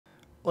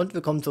Und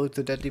willkommen zurück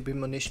zu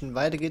Premonition.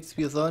 Weiter geht's.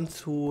 Wir sollen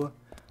zu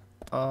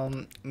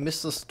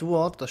Mr.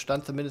 Stewart. Das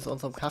stand zumindest in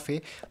unserem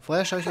Kaffee.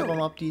 Vorher schaue ich aber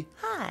mal, ob die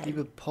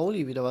liebe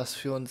Polly wieder was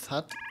für uns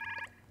hat.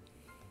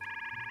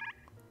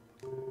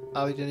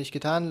 Habe ich dir nicht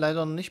getan.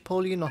 Leider noch nicht,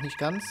 Polly. Noch nicht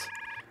ganz.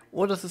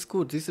 Oh, das ist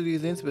gut. Siehst du die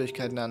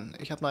Sehenswürdigkeiten an?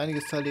 Ich habe noch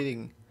einiges zu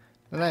erledigen.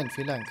 Nein,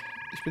 vielen Dank.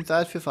 Ich bin zu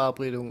alt für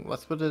Verabredungen.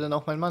 Was würde denn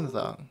auch mein Mann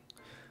sagen?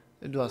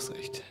 Du hast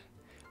recht.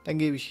 Dann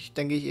gehe ich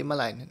eben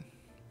allein hin.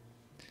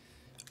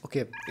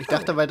 Okay, ich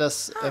dachte, weil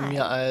das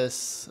mir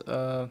als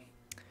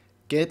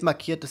gelb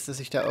markiert ist, dass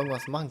ich da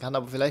irgendwas machen kann.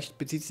 Aber vielleicht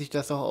bezieht sich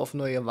das auch auf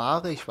neue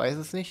Ware. Ich weiß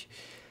es nicht.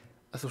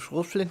 Also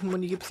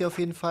Schrotflintenmuni gibt es hier auf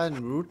jeden Fall.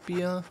 Ein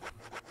Rootbier.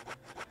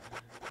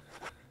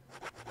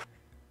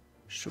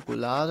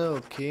 Schokolade,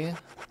 okay.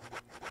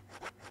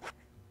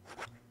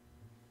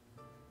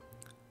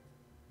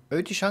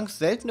 Erhöht die Chance,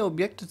 seltene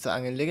Objekte zu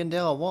angeln.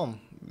 Legendärer Wurm.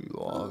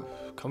 Ja,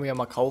 kann man ja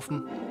mal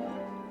kaufen.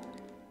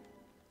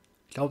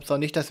 Ich glaube zwar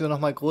nicht, dass wir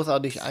nochmal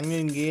großartig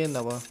angeln gehen,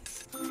 aber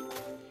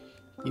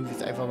nehmen Sie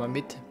es einfach mal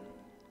mit.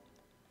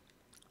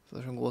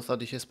 Soll schon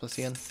Großartiges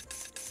passieren.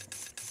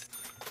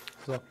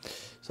 So,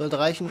 sollte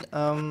reichen.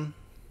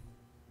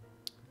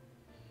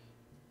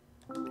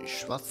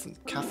 Schwarzen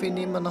Kaffee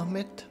nehmen wir noch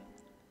mit.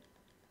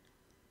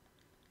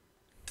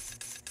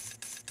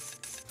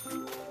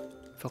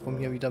 Einfach um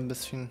hier wieder ein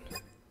bisschen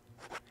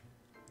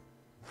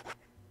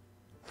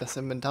das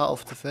Inventar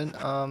aufzufüllen.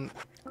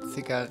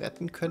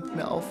 Zigaretten könnten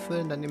wir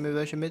auffüllen, dann nehmen wir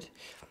welche mit.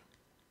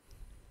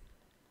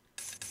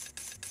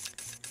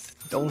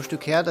 Ist auch ein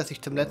Stück her, dass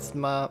ich zum letzten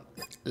Mal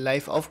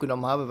live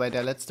aufgenommen habe, weil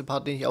der letzte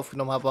Part, den ich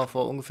aufgenommen habe, war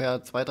vor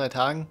ungefähr 2-3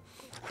 Tagen.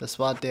 Das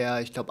war der,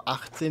 ich glaube,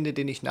 18.,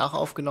 den ich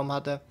nachaufgenommen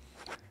hatte.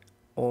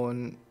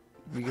 Und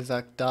wie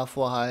gesagt,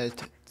 davor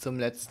halt zum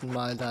letzten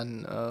Mal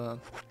dann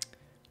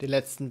den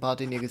letzten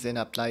Part, den ihr gesehen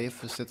habt,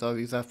 live. Ist jetzt aber,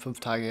 wie gesagt,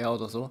 5 Tage her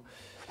oder so.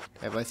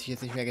 Da weiß ich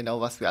jetzt nicht mehr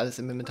genau, was wir alles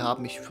im Inventar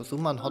haben. Ich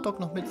versuche mal einen Hotdog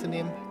noch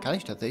mitzunehmen. Kann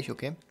ich tatsächlich,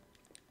 okay.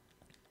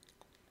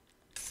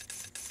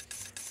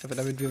 Aber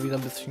damit wir wieder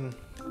ein bisschen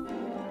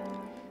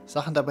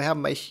Sachen dabei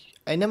haben. Weil ich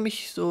erinnere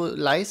mich so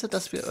leise,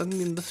 dass wir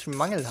irgendwie ein bisschen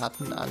Mangel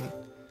hatten an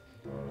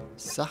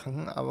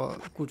Sachen. Aber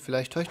gut,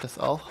 vielleicht täuscht das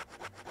auch.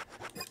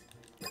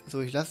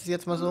 So, ich lasse es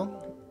jetzt mal so.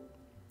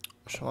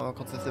 Schauen wir mal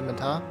kurz das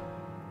Inventar.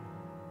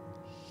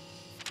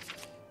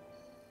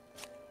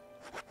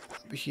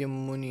 Habe ich hier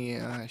Muni?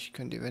 Ja, ich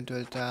könnte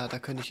eventuell da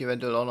könnte ich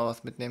eventuell auch noch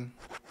was mitnehmen.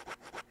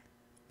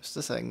 Was ist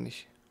das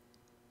eigentlich?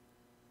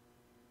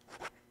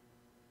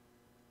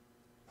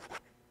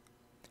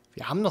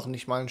 Wir haben noch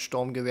nicht mal ein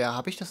Sturmgewehr.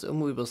 Habe ich das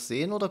irgendwo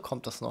übersehen oder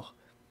kommt das noch?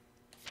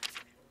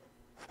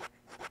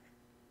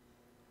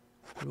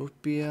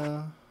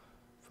 Blutbier,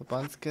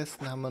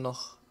 Verbandskästen haben wir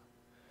noch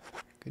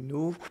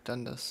genug.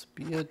 Dann das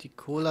Bier, die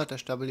Cola, der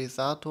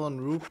Stabilisator, ein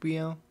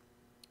Rootbier,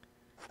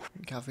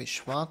 ein Kaffee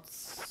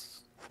schwarz.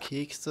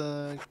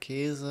 Kekse,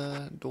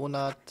 Käse,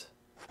 Donut.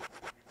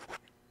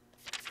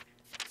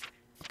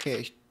 Okay,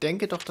 ich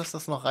denke doch, dass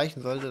das noch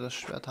reichen sollte. Das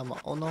Schwert haben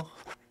wir auch noch.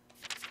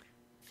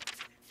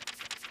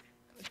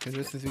 Ich könnte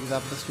höchstens, wie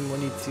gesagt, ein bisschen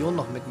Munition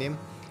noch mitnehmen.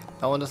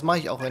 Aber das mache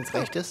ich auch, wenn es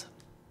recht ist.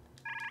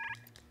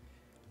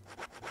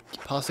 Die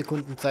paar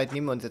Sekunden Zeit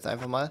nehmen wir uns jetzt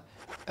einfach mal.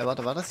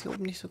 Warte, war das hier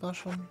oben nicht sogar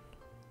schon?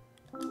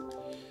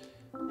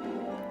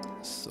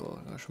 So,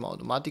 dann schon mal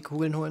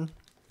Automatikkugeln holen.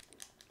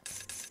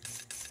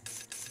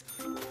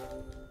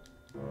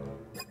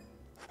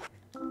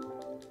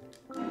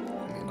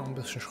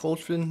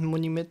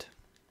 Schrotflintenmuni mit.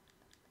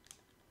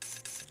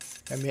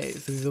 Wir haben ja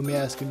sowieso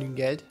mehr als genügend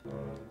Geld.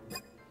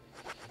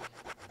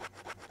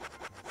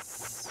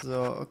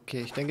 So,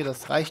 okay. Ich denke,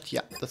 das reicht.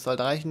 Ja, das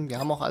sollte reichen. Wir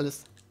haben auch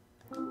alles.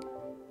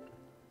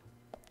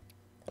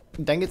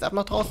 Und dann geht's ab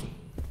nach draußen.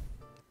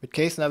 Mit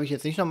Casen habe ich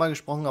jetzt nicht nochmal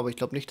gesprochen, aber ich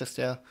glaube nicht, dass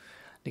der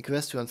eine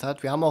Quest für uns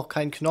hat. Wir haben auch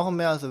keinen Knochen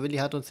mehr, also Willi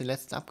hat uns den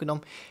letzten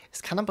abgenommen.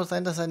 Es kann aber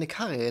sein, dass seine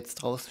Karre jetzt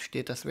draußen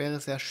steht. Das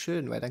wäre sehr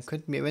schön, weil dann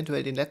könnten wir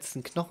eventuell den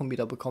letzten Knochen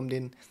wieder bekommen,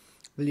 den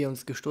Willi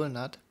uns gestohlen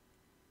hat.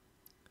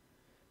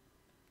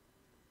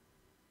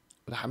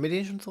 Oder haben wir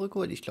den schon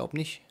zurückgeholt? Ich glaube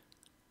nicht.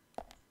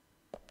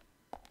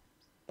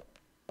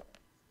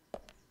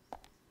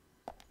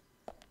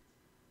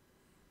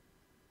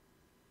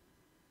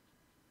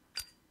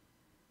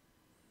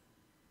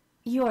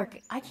 York,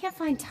 I can't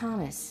find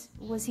Thomas.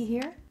 Was he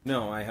here?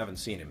 No, I haven't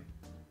seen him.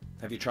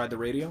 Have you tried the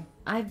radio?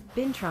 I've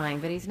been trying,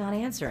 but he's not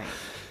answering.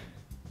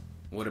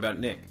 What about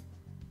Nick?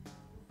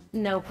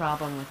 No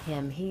problem with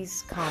him.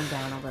 He's calmed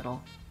down a little.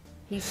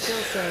 He's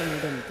still saying he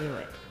didn't do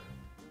it.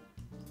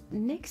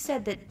 Nick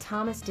said that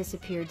Thomas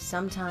disappeared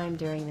sometime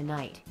during the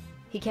night.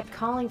 He kept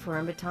calling for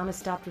him, but Thomas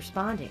stopped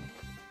responding.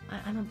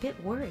 I'm a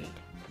bit worried.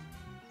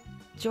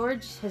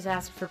 George has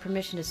asked for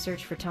permission to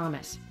search for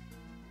Thomas.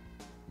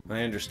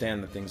 I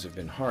understand that things have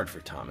been hard for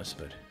Thomas,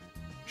 but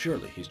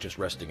surely he's just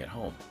resting at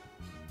home.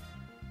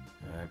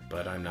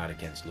 But I'm not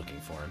against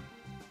looking for him.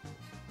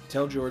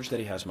 Tell George that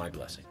he has my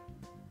blessing.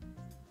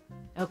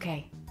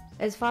 Okay.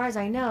 As far as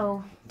I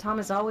know,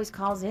 Thomas always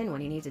calls in when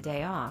he needs a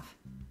day off.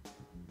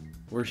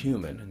 We're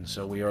human, and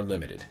so we are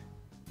limited.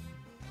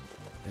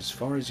 As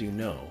far as you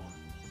know,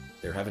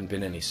 There haven't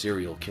been any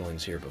serial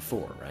killings here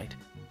before, right?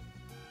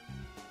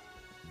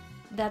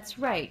 That's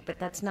right, but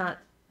that's not...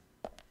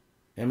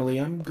 Emily,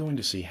 I'm going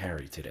to see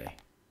Harry today.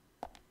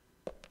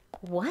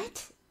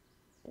 What?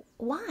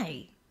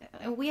 Why?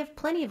 We have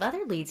plenty of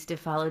other leads to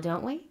follow,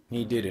 don't we?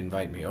 He did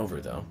invite me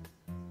over, though.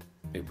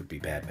 It would be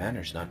bad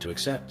manners not to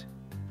accept.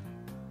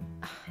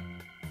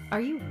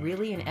 Are you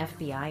really an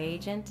FBI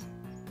agent?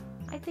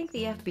 I think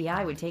the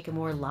FBI would take a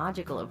more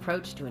logical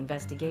approach to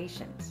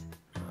investigations.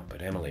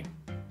 But Emily,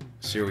 a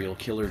serial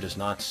killer does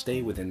not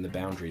stay within the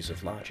boundaries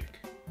of logic.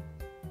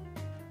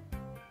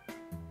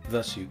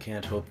 Thus, you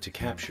can't hope to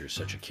capture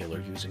such a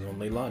killer using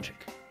only logic.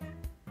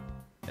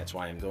 That's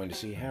why I'm going to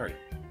see Harry.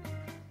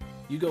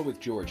 You go with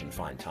George and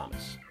find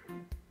Thomas.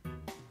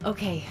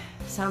 Okay,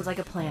 sounds like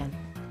a plan.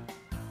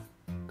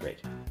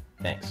 Great.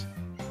 Thanks.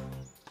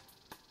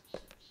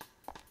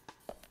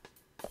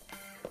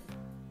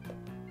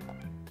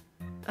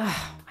 I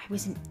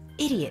was an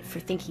idiot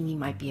for thinking he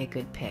might be a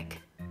good pick.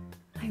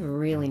 I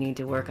really need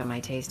to work on my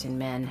taste in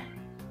men.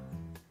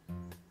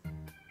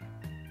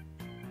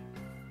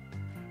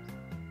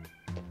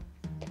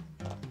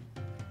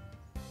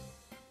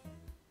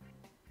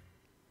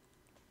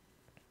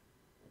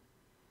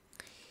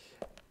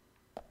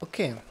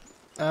 Okay.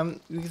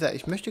 Wie gesagt,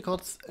 ich möchte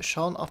kurz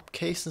schauen, ob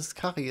Casons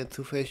Karre hier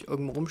zufällig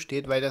irgendwo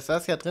rumsteht, weil das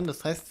saß ja drin.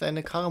 Das heißt,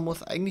 seine Karre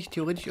muss eigentlich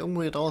theoretisch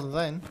irgendwo hier draußen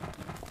sein.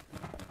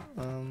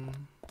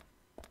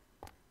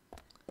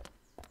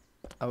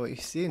 Aber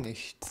ich sehe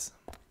nichts.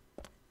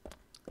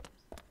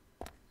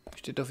 Hier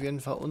steht auf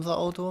jeden Fall unser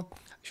Auto.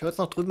 Ich höre es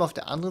noch drüben auf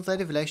der anderen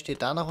Seite. Vielleicht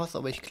steht da noch was,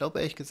 aber ich glaube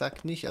ehrlich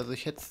gesagt nicht. Also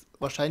ich hätte es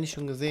wahrscheinlich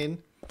schon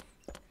gesehen.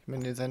 Ich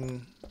meine,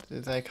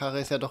 seine Karre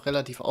ist ja doch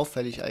relativ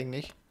auffällig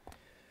eigentlich.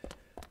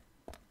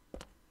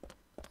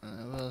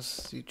 Aber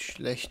das sieht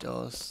schlecht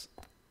aus.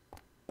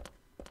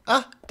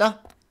 Ah, da!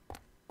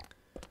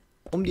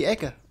 Um die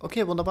Ecke.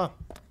 Okay, wunderbar.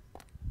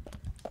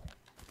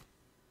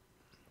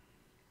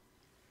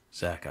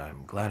 Zach,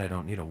 I'm glad I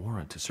don't need a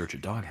warrant to search a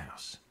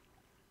doghouse.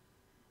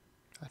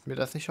 Hatten wir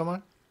das nicht schon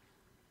mal?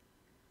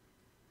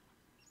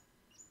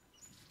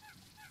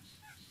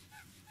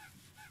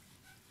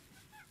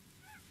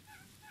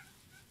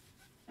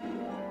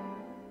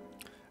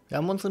 Wir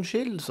haben unseren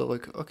Schädel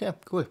zurück. Okay,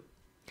 cool.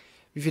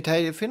 Wie viele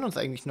Teile fehlen uns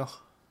eigentlich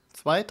noch?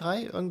 2,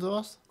 3, irgend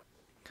sowas?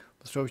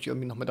 Was glaube ich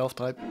irgendwie noch mit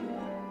auftreibt.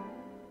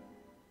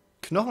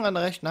 Knochen an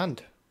der rechten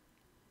Hand.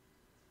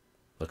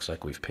 Looks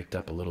like we've picked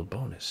up a little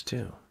bonus,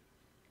 too.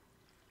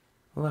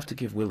 We'll have to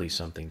give Willie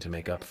something to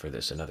make up for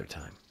this another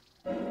time.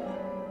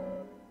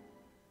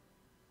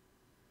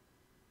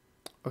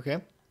 Okay.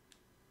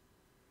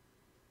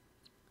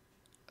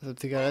 Also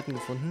Zigaretten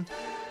gefunden.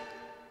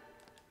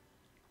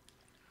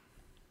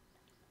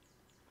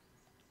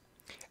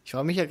 Ich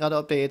frage mich ja gerade,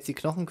 ob der jetzt die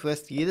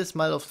Knochenquest jedes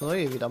Mal aufs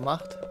Neue wieder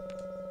macht.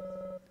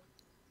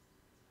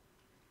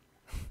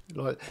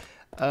 Lol.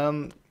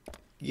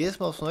 Jedes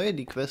Mal aufs Neue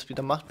die Quest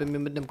wieder macht, wenn wir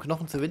mit einem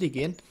Knochen zu Willi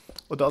gehen.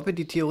 Oder ob wir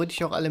die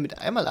theoretisch auch alle mit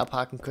einmal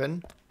abhaken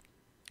können.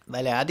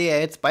 Weil er hatte ja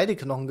jetzt beide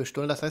Knochen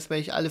gestohlen. Das heißt, wenn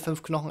ich alle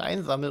 5 Knochen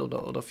einsammle,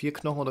 oder 4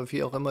 Knochen, oder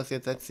wie auch immer es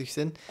jetzt letztlich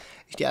sind,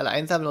 ich die alle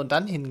einsammle und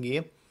dann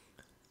hingehe,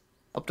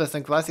 ob das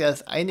dann quasi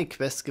als eine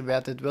Quest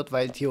gewertet wird,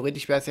 weil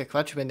theoretisch wäre es ja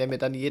Quatsch, wenn der mir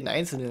dann jeden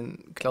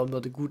einzelnen klauen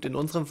würde. Gut, in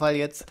unserem Fall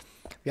jetzt,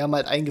 wir haben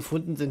halt einen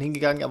gefunden, sind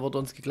hingegangen, er wurde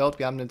uns geklaut.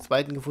 Wir haben einen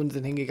zweiten gefunden,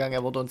 sind hingegangen,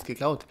 er wurde uns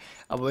geklaut.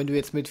 Aber wenn du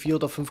jetzt mit 4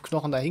 oder 5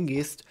 Knochen da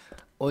hingehst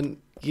und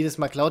jedes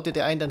Mal klaut dir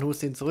der einen, dann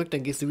holst du ihn zurück,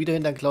 dann gehst du wieder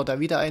hin, dann klaut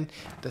er wieder ein.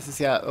 Das ist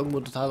ja irgendwo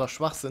totaler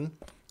Schwachsinn.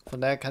 Von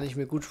daher kann ich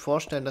mir gut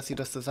vorstellen, dass sie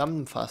das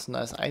zusammenfassen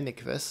als eine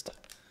Quest.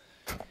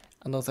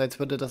 Andererseits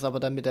würde das aber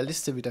dann mit der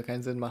Liste wieder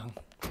keinen Sinn machen.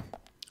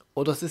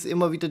 Oder es ist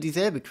immer wieder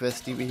dieselbe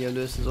Quest, die wir hier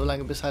lösen,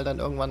 solange bis halt dann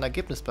irgendwann ein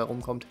Ergebnis bei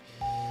rumkommt.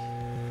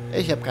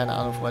 Ich habe keine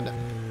Ahnung, Freunde.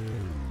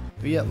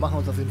 Wir machen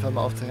uns auf jeden Fall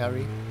mal auf zu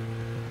Harry.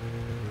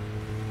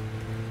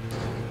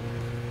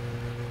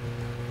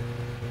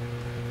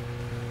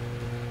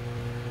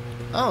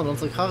 Ah, und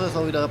unsere Karre ist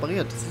auch wieder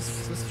repariert. Das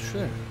ist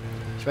schön.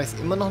 Ich weiß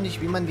immer noch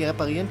nicht, wie man die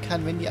reparieren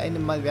kann, wenn die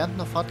einem mal während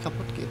einer Fahrt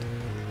kaputt geht.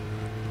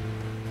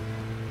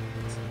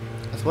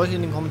 Das wurde ich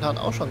in den Kommentaren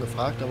auch schon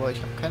gefragt, aber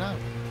ich habe keine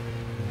Ahnung.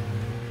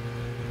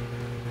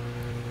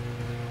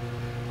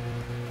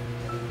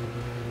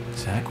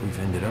 Zach, we've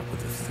ended up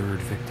with a third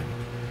victim.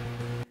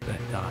 That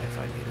dive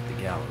I made at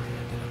the gallery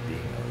ended up being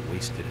a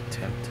wasted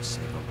attempt to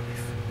save a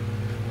life.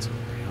 It's a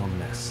real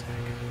mess, Zach.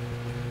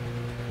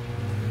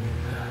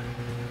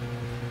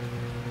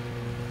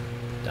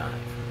 Dive.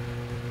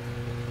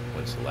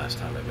 When's the last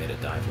time I made a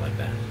dive like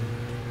that?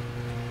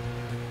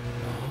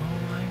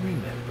 Oh, I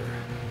remember.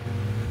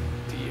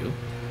 Do you?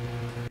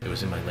 It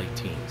was in my late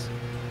teens.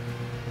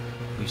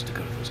 We used to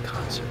go to those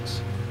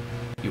concerts.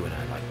 You and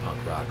I like punk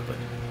rock, but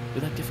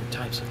we like different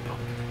types of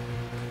punk.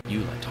 You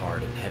liked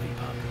hard and heavy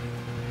punk,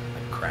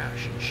 like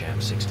Crash and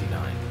Sham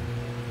 69.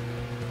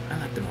 I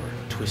like the more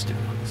twisted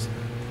ones,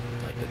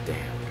 like the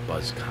Damned,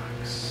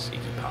 Buzzcocks,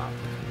 Iggy Pop,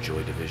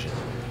 Joy Division.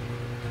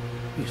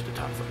 We used to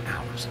talk for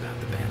hours about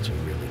the bands we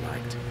really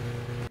liked.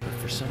 But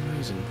for some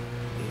reason,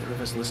 neither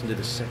of us listened to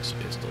the Sex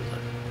Pistols.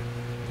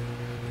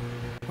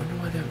 I wonder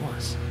why that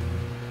was.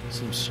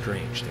 Seems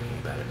strange thinking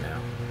about it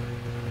now.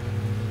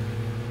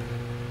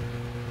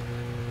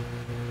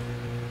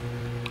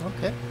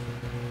 Okay.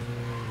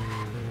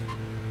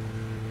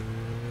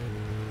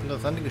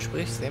 Interessante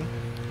Gesprächsthemen.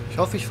 Ich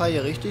hoffe, ich fahre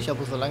hier richtig,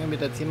 aber solange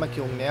mit der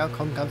Zielmarkierung näher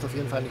kommt, kann es auf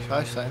jeden Fall nicht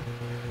falsch sein.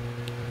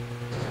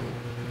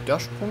 Der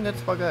Sprung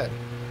jetzt war geil.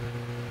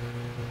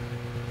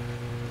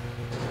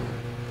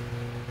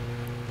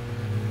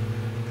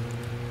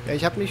 Ja,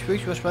 ich habe nicht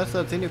wirklich was Spaß zu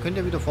erzählen. Ihr könnt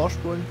ja wieder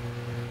vorspulen.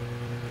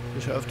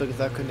 Wie schon öfter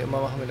gesagt, könnt ihr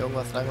immer machen, wenn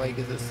irgendwas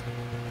Langweiliges ist.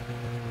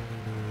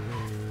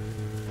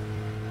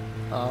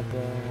 Aber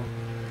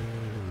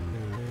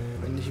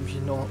wenn ich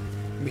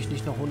mich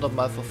nicht noch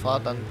 100-mal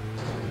verfahre, dann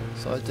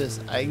sollte es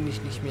eigentlich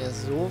nicht mehr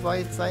so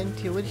weit sein,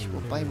 theoretisch.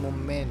 Wobei,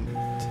 Moment.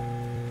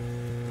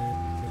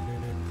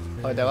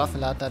 Aber der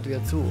Waffenladen hat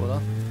wieder zu,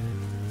 oder?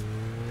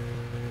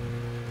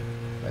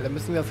 Weil da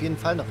müssen wir auf jeden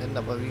Fall noch hin,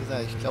 aber wie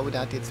gesagt, ich glaube,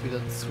 der hat jetzt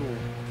wieder zu.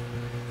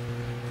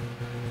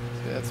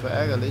 Das wäre zwar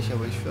ärgerlich,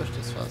 aber ich fürchte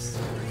es fast.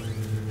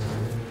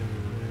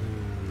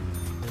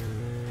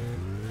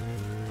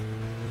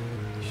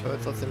 Ich schaue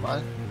jetzt trotzdem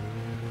mal.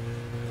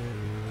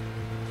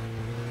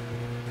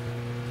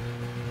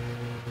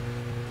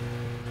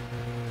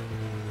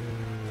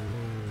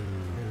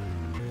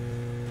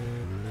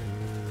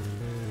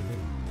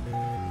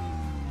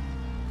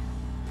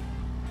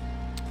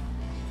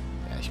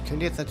 Ich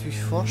könnte jetzt natürlich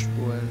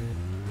vorspulen.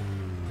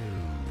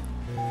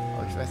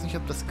 Aber ich weiß nicht,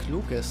 ob das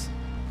klug ist.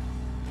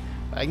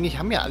 Weil eigentlich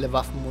haben ja alle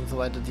Waffen und so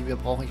weiter, die wir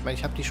brauchen. Ich meine,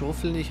 ich habe die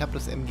Schaufel, ich habe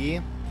das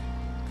MG.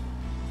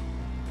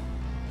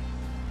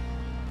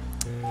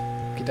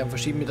 Okay, dann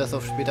verschieben wir das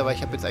auf später, weil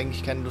ich habe jetzt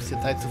eigentlich keine Lust, hier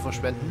Zeit zu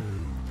verschwenden.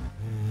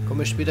 Kommen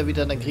wir später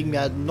wieder, dann kriegen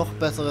wir halt noch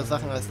bessere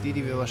Sachen als die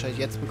wir wahrscheinlich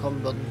jetzt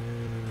bekommen würden.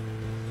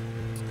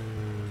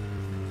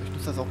 Ich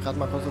nutze das auch gerade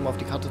mal kurz, um auf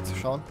die Karte zu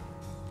schauen.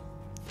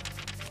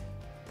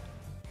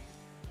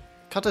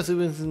 Karte ist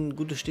übrigens ein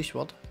gutes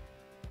Stichwort.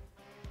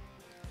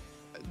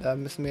 Da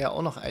müssen wir ja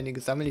auch noch einige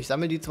sammeln. Ich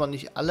sammle die zwar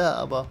nicht alle,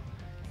 aber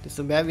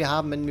desto mehr wir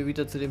haben, wenn wir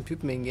wieder zu dem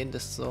Typen hingehen,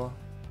 desto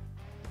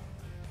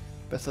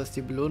besser ist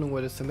die Belohnung,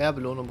 oder desto mehr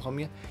Belohnung brauchen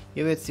wir.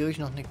 Hier wäre jetzt theoretisch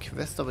noch eine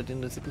Quest, aber die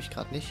interessiert mich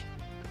gerade nicht.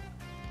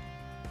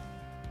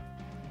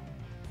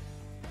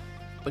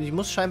 Und ich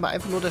muss scheinbar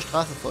einfach nur der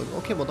Straße folgen.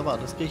 Okay, wunderbar,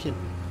 das kriege ich hin.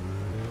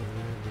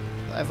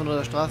 Einfach nur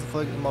der Straße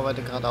folgen, immer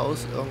weiter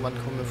geradeaus. Irgendwann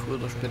kommen wir früher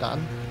oder später an.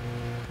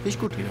 Finde ich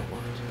gut. You know what?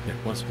 There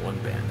was one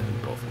band that we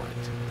both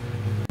liked.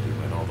 We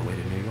went all the way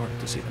to New York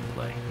to see them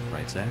play,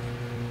 right, Zach?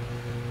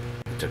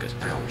 It took us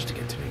hours to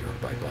get to New York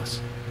by bus.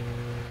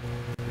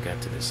 We got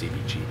to the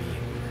CBGB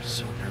and we were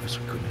so nervous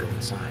we couldn't go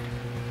inside.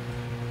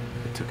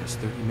 It took us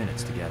 30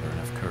 minutes to gather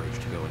enough courage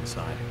to go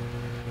inside.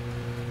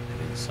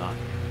 And inside,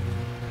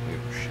 we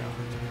were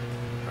shocked.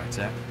 Right,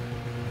 Zach?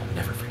 I'll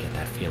never forget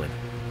that feeling.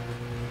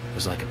 It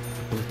was like a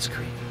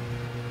blitzkrieg.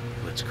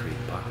 Blitzkrieg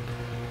pop.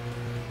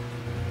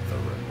 The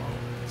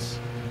Ramones.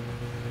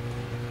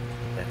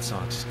 That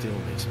song still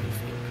makes me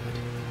feel good.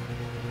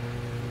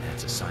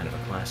 That's a sign of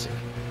a classic.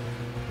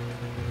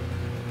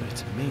 But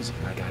it's amazing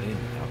I got in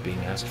without being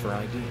asked for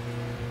ID.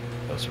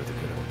 Those were the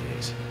good old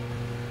days.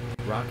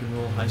 Rock and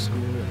roll high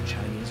school and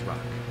Chinese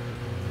rock.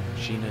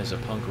 Sheena is a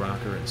punk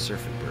rocker and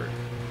surfing bird.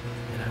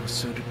 And I was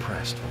so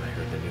depressed when I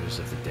heard the news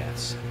of the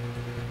deaths.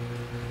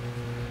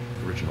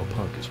 Original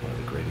punk is one of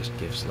the greatest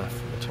gifts left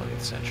from the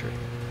 20th century.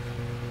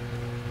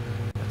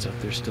 Let's hope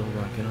they're still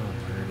rocking on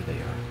wherever they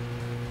are.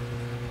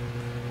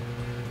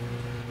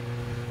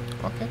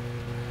 Okay.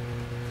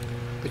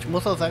 Ich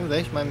muss auch sagen,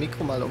 seit ich mein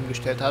Mikro mal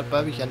umgestellt habe,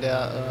 habe ich an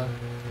der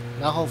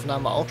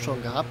Nachaufnahme auch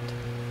schon gehabt,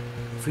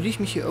 fühle ich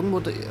mich hier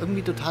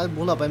irgendwie total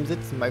wohler beim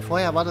Sitzen. Weil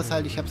vorher war das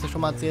halt, ich habe es ja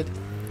schon mal erzählt,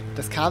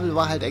 das Kabel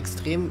war halt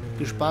extrem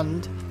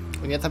gespannt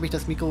und jetzt habe ich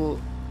das Mikro,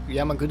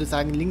 ja man könnte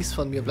sagen, links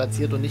von mir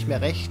platziert und nicht mehr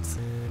rechts.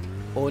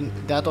 Und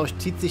dadurch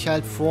zieht sich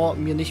halt vor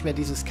mir nicht mehr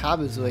dieses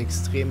Kabel so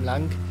extrem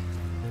lang.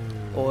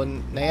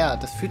 Und naja,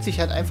 das fühlt sich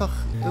halt einfach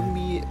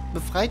irgendwie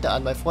befreiter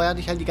an, weil vorher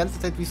hatte ich halt die ganze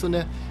Zeit wie so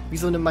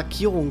eine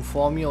Markierung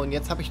vor mir und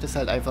jetzt habe ich das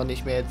halt einfach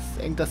nicht mehr. Jetzt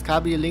hängt das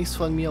Kabel hier links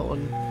von mir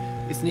und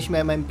ist nicht mehr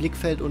in meinem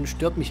Blickfeld und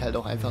stört mich halt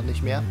auch einfach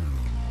nicht mehr.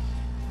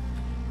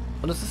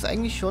 Und das ist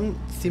eigentlich schon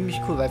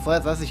ziemlich cool, weil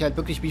vorher saß ich halt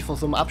wirklich wie vor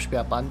so einem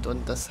Absperrband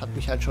und das hat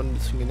mich halt schon ein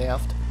bisschen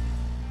genervt.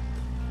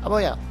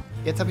 Aber ja,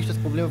 jetzt habe ich das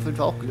Problem auf jeden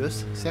Fall auch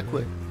gelöst. Sehr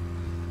cool.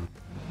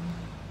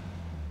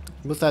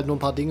 Ich musste halt nur ein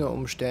paar Dinge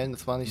umstellen,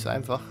 das war nicht so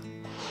einfach.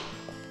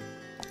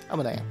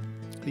 Aber naja,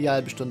 die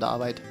halbe Stunde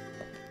Arbeit.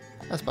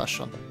 Das passt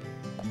schon.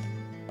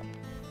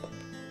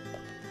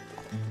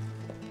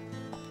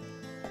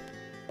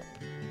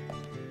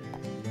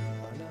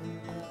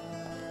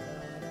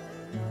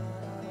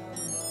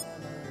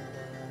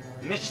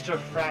 Mr.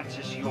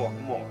 Francis York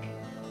Morgan,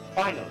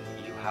 finally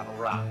you have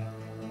arrived.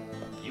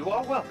 You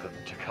are welcome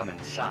to come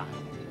inside.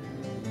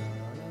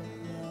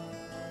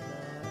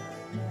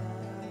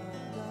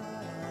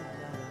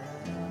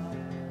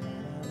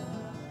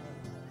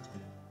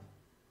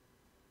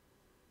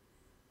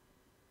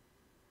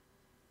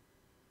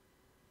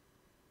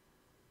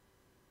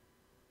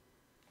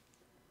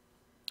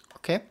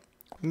 Okay,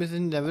 wir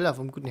sind in der Villa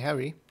vom guten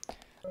Harry.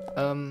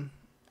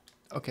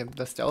 Okay,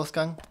 das ist der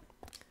Ausgang.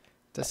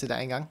 Das ist hier der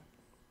Eingang.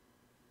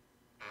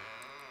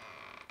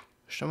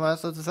 Schon mal,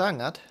 was er zu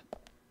sagen hat.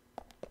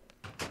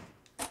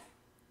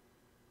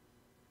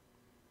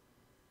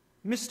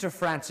 Mr.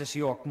 Francis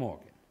York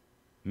Morgan,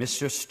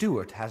 Mr.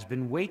 Stewart has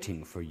been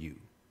waiting for you.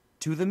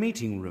 To the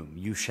meeting room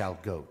you shall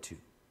go to.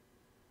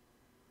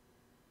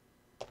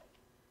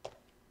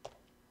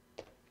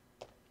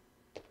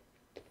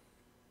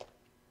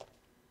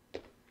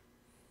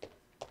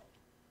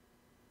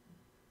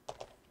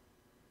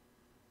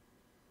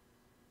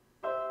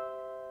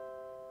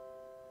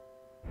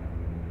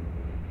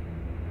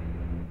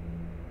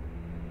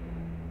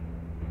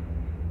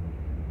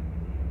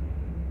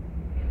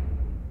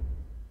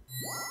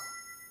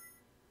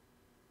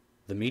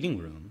 The meeting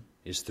room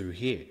is through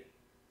here.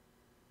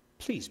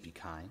 Please be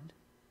kind.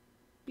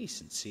 Be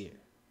sincere.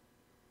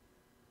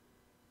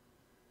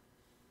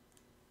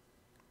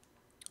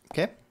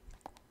 Okay.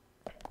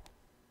 Kann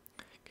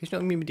ich noch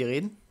irgendwie mit dir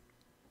reden?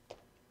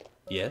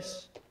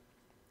 Yes?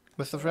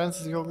 Mr.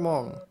 Francis York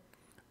Morgan.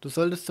 Du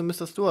solltest zu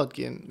Mr. Stewart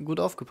gehen. Gut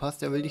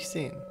aufgepasst, er will dich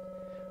sehen.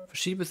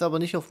 Verschiebe es aber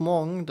nicht auf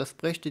morgen, das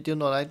brächte dir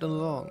nur Leid und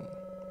Sorgen.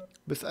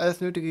 Bis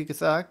alles Nötige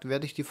gesagt,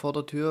 werde ich die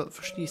Vordertür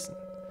verschließen.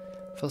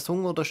 Falls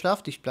Hunger oder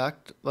Schlaf dich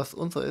plagt, was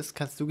unser ist,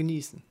 kannst du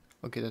genießen.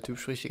 Okay, der Typ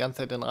spricht die ganze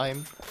Zeit in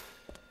Reim.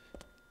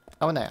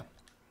 Aber naja.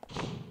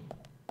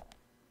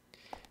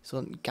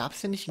 So, gab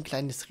es hier nicht ein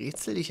kleines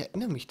Rätsel? Ich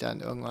erinnere mich da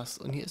an irgendwas.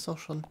 Und hier ist auch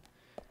schon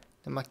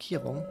eine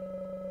Markierung.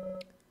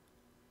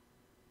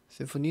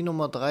 Sinfonie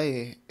Nummer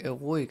 3,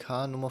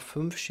 Eroica, Nummer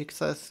 5,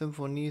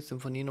 Schicksalssymphonie,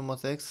 Symphonie Nummer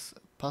 6,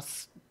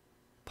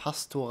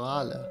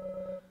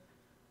 Pastorale.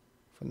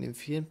 Von den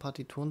vielen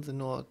Partituren sind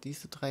nur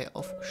diese 3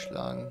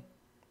 aufgeschlagen.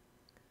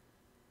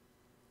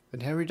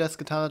 Wenn Harry das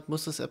getan hat,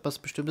 muss es etwas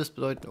Bestimmtes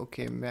bedeuten.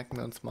 Okay, merken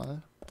wir uns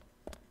mal.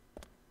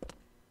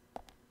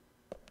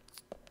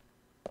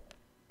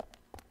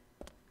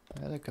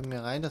 Ja, da können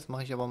wir rein. Das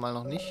mache ich aber mal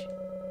noch nicht.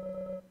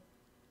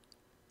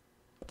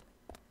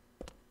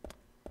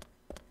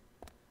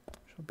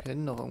 Ich ob hier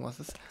hinten noch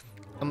irgendwas ist.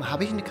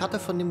 Habe ich eine Karte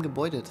von dem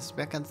Gebäude? Das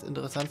wäre ganz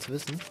interessant zu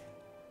wissen.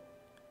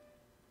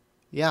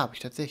 Ja, habe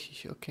ich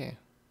tatsächlich. Okay.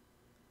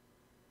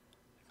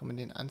 Kann man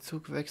den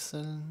Anzug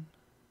wechseln?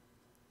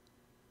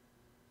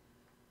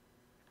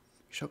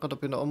 Ich schaue gerade, ob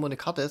hier noch irgendwo eine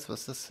Karte ist.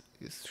 Was das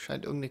ist?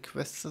 Scheint irgendeine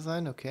Quest zu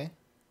sein. Okay.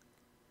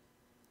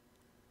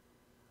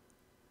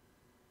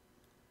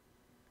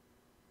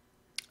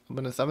 Aber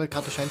eine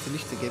Sammelkarte scheint sie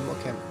nicht zu geben.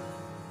 Okay.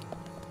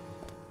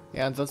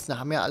 Ja, ansonsten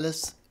haben wir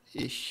alles.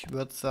 Ich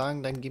würde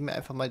sagen, dann gehen wir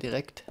einfach mal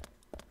direkt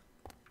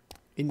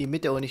in die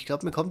Mitte. Und ich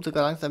glaube, mir kommt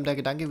sogar langsam der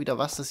Gedanke wieder,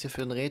 was das hier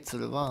für ein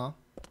Rätsel war.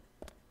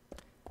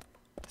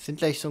 Es sind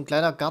gleich so ein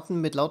kleiner Garten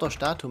mit lauter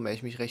Statuen, wenn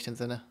ich mich recht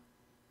entsinne.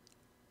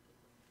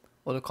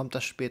 Oder kommt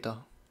das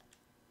später?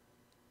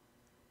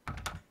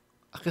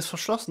 Ach, ist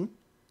verschlossen?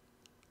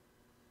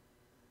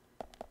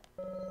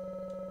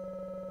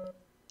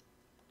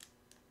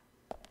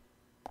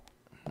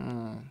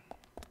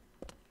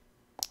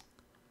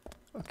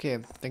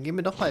 Okay, dann gehen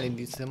wir doch mal in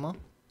die Zimmer.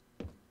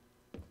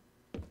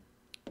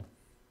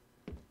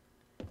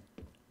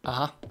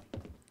 Aha.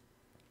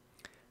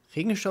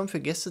 Regenschirm für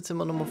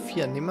Gästezimmer Nummer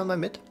 4. Nehmen wir mal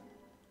mit.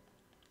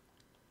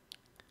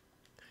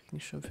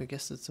 Regenschirm für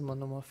Gästezimmer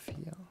Nummer 4.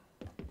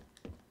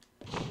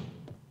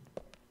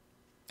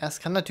 Ja, es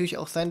kann natürlich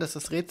auch sein, dass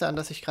das Rätsel, an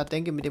das ich gerade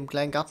denke, mit dem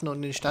kleinen Garten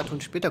und den Statuen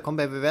später kommt,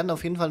 weil wir werden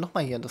auf jeden Fall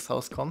nochmal hier in das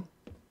Haus kommen.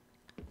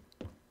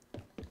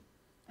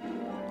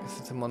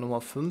 Gästezimmer Nummer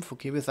 5.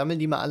 Okay, wir sammeln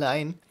die mal alle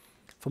ein.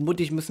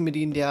 Vermutlich müssen wir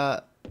die in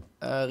der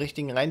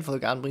richtigen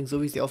Reihenfolge anbringen,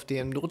 so wie sie auf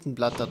dem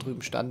Notenblatt da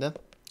drüben stande.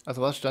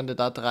 Also was stande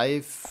da?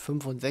 3,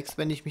 5 und 6,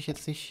 wenn ich mich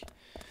jetzt nicht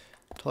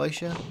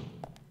täusche.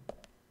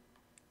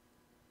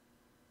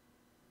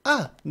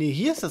 Ah, nee,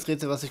 hier ist das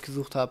Rätsel, was ich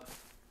gesucht habe.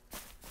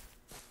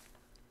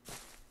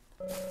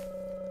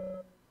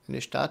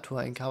 Eine Statue,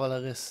 ein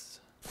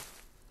Kavallerist.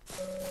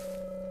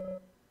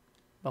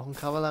 Noch ein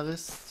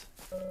Kavallerist.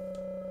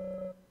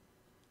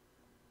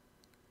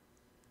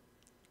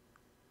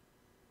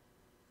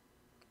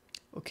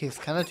 Okay, es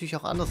kann natürlich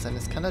auch anders sein.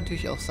 Es kann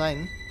natürlich auch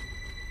sein,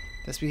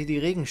 dass wir hier die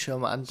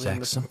Regenschirme anbringen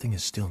müssen. Something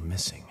is still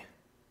missing.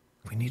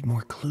 We need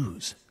more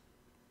clues.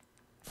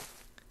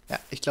 Ja,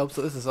 ich glaube,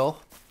 so ist es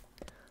auch.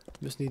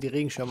 Wir müssen hier die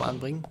Regenschirme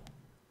anbringen.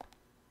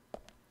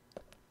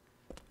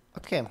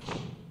 Okay.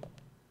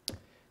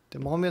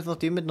 Dann brauchen wir jetzt noch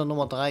den mit einer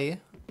Nummer 3.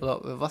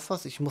 Oder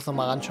was? Ich muss noch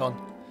mal ranschauen.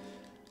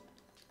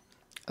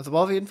 Also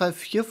war auf jeden Fall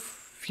 4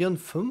 und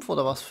 5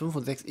 oder was? 5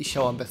 und 6. Ich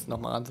schaue am besten noch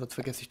mal ran, sonst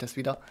vergesse ich das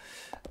wieder.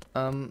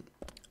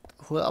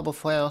 Hol aber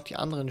vorher noch die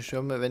anderen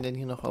Schirme, wenn denn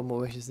hier noch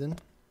irgendwo welche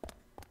sind.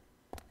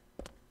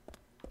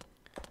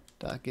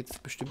 Da geht es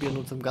bestimmt hier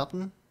nur zum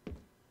Garten.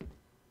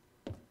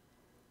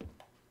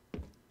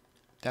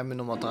 Da haben wir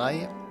Nummer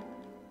 3.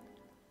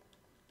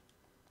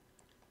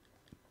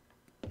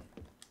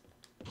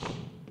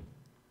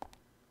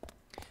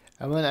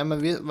 Wenn man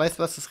einmal weiß,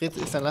 was das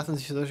Rätsel ist, dann lassen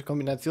sich solche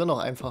Kombinationen auch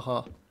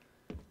einfacher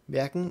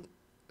merken.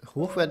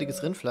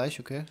 Hochwertiges Rindfleisch,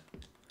 okay.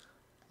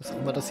 Was auch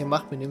immer das hier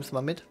macht, wir nehmen es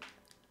mal mit.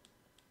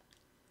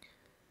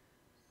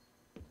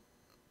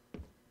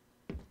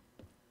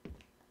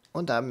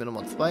 Und da haben wir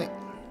Nummer 2.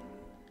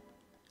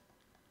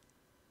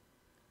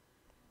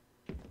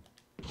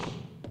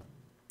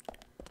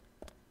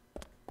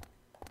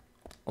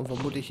 Und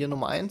vermutlich hier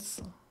Nummer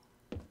 1.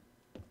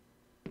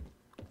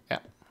 Ja.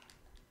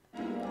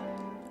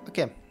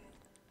 Okay.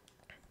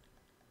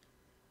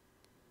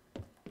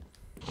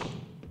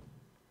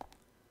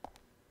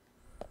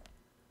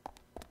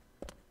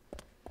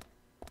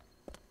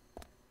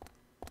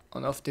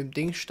 Und auf dem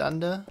Ding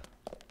stande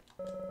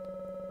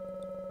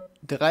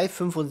 3,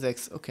 5 und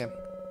 6. Okay.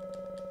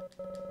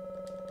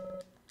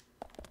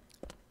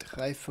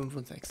 3, 5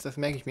 und 6. Das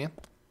merke ich mir.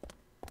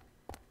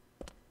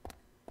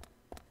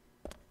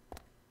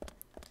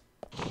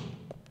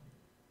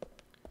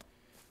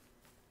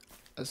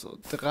 Also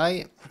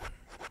 3.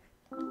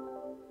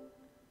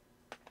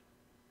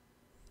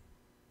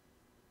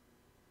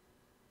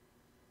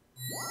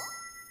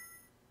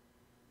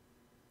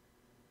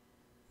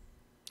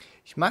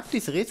 Ich mag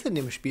diese Rätsel in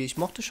dem Spiel. Ich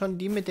mochte schon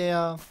die mit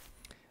der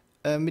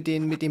mit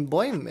den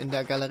Bäumen in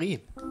der Galerie.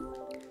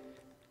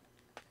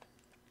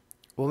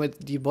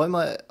 Womit die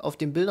Bäume auf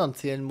den Bildern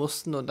zählen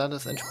mussten und dann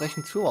das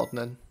entsprechend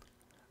zuordnen.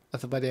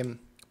 Also bei dem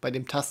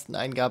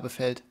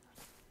Tasteneingabefeld.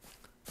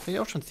 Finde ich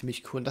auch schon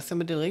ziemlich cool. Und das ja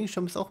mit den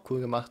Regenschirmen ist auch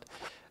cool gemacht.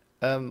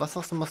 Was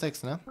war's Nummer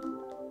 6, ne?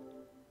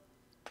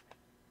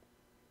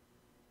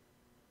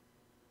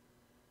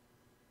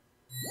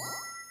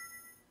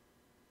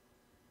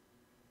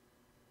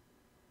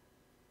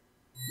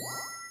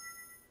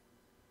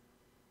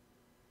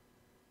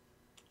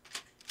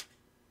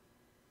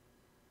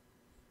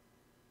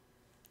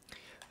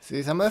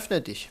 Sesam,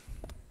 öffne dich.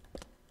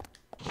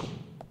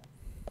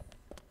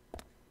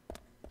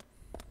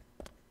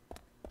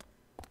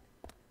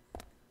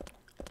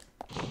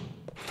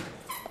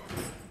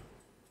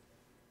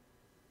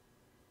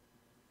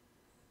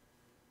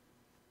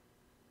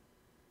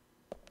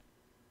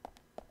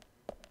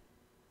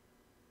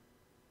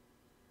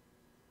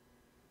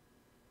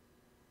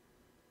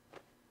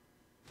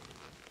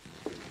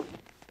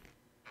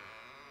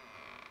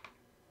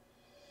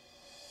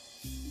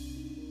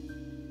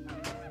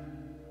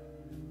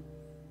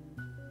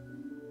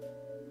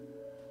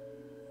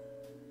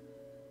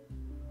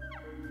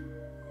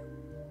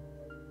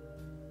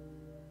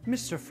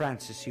 Mr.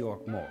 Francis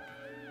York Morgan,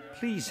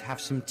 please have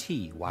some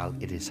tea while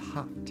it is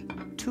hot.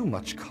 Too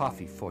much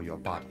coffee for your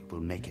body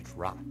will make it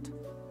rot.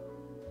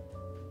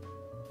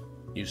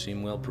 You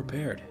seem well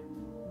prepared.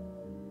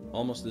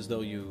 Almost as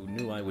though you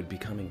knew I would be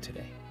coming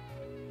today.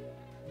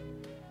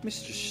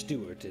 Mr.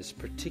 Stewart is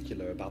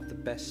particular about the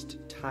best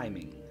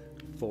timing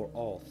for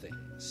all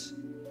things.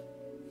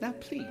 Now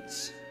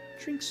please,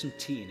 drink some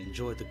tea and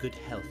enjoy the good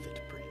health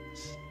it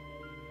brings.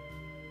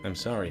 I'm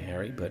sorry,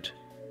 Harry, but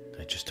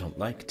I just don't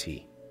like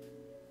tea.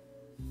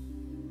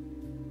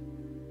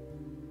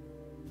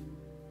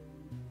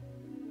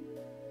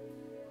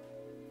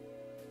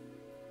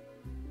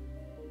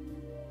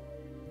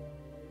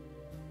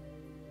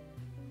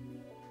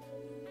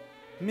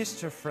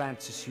 Mr.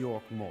 Francis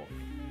York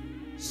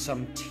Morgan,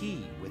 some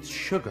tea with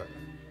sugar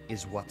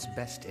is what's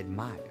best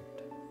admired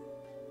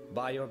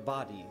by your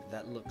body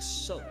that looks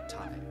so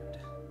tired.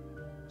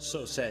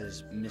 So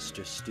says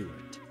Mr.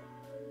 Stewart.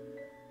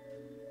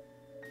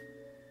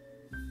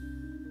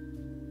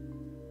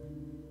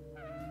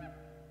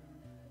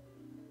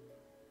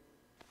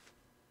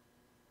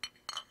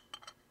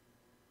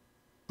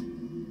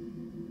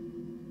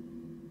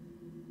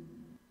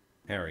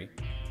 Harry,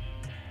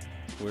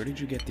 where did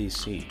you get these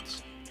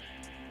seeds?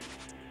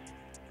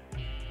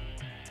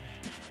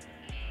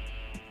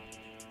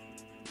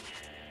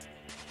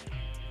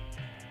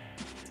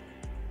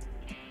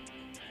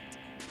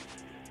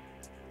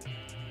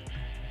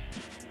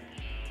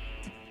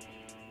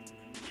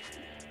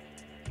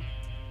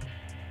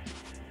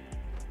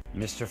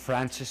 Mr.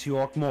 Francis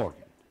York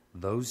Morgan,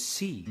 those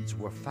seeds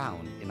were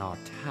found in our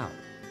town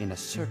in a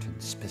certain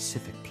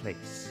specific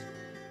place.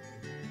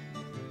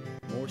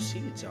 More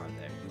seeds are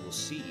there, you will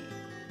see,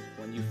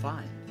 when you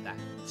find that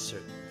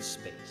certain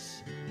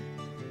space.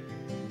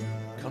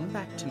 Come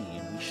back to me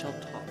and we shall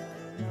talk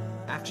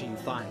after you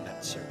find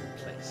that certain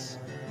place.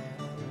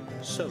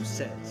 So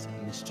says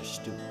Mr.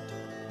 Stewart.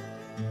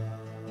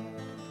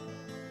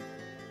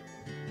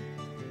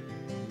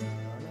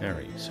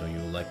 Harry, so you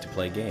like to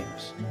play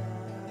games?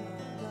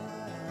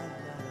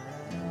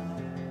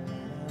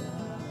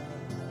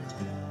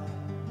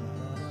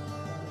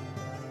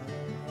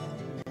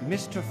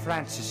 Mr.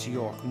 Francis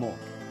York Morgan,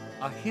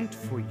 a hint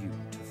for you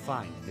to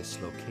find this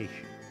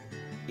location.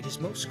 It is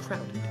most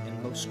crowded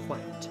and most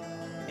quiet,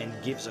 and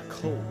gives a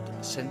cold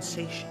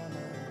sensation.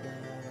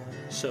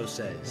 So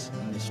says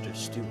Mr.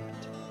 Stewart.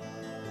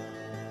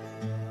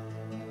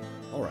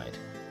 All right.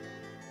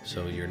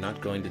 So you're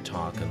not going to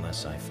talk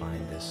unless I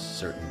find this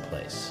certain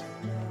place.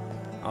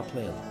 I'll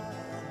play along.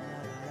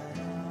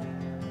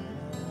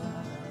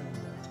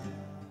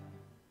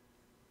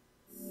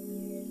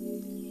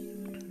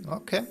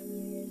 Okay.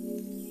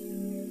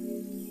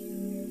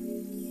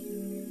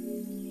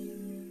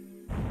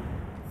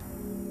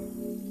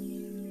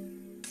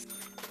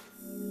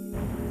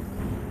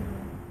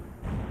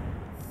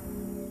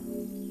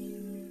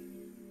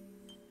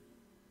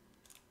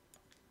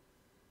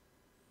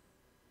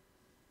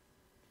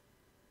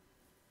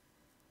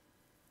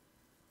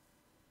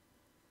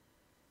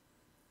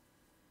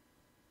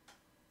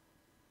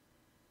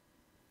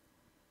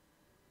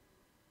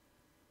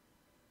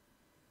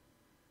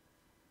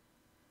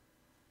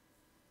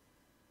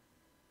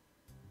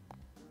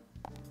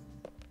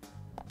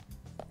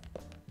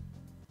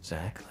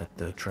 Zach, let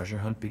the treasure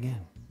hunt begin.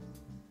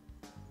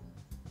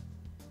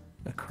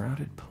 A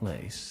crowded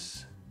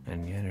place,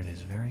 and yet it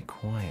is very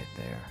quiet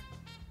there.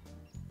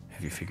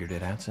 Have you figured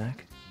it out,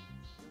 Zach?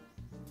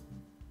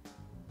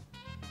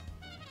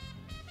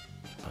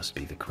 It must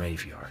be the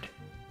graveyard.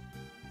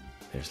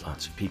 There's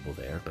lots of people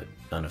there, but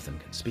none of them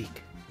can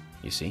speak.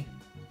 You see?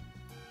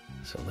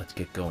 So let's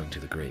get going to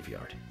the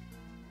graveyard.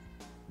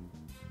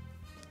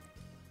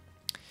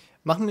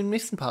 Machen wir im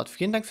nächsten Part.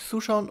 Vielen Dank fürs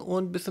Zuschauen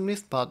und bis zum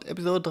nächsten Part.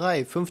 Episode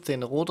 3,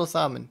 15, Roter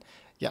Samen.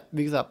 Ja,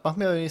 wie gesagt, machen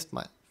wir beim nächsten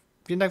Mal.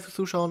 Vielen Dank fürs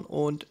Zuschauen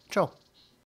und ciao.